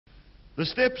The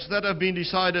steps that have been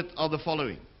decided are the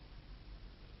following.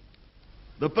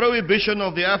 The prohibition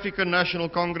of the African National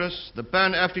Congress, the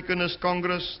Pan-Africanist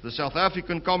Congress, the South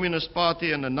African Communist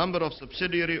Party and a number of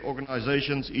subsidiary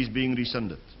organizations is being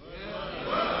rescinded.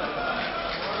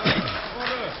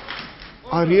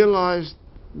 I realized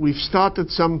we've started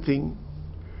something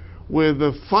where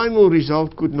the final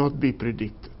result could not be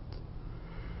predicted.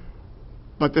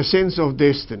 But a sense of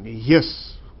destiny,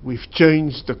 yes, we've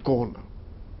changed the corner.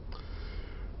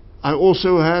 I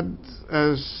also had,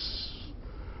 as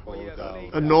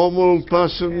a normal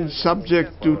person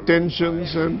subject to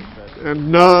tensions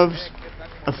and nerves,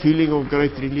 a feeling of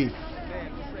great relief.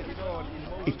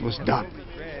 It was done.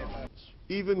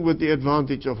 Even with the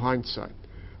advantage of hindsight,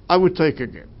 I would take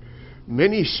again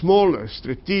many smaller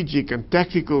strategic and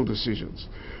tactical decisions.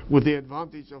 With the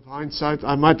advantage of hindsight,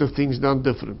 I might have things done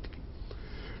differently.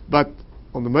 But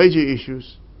on the major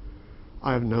issues,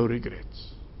 I have no regrets.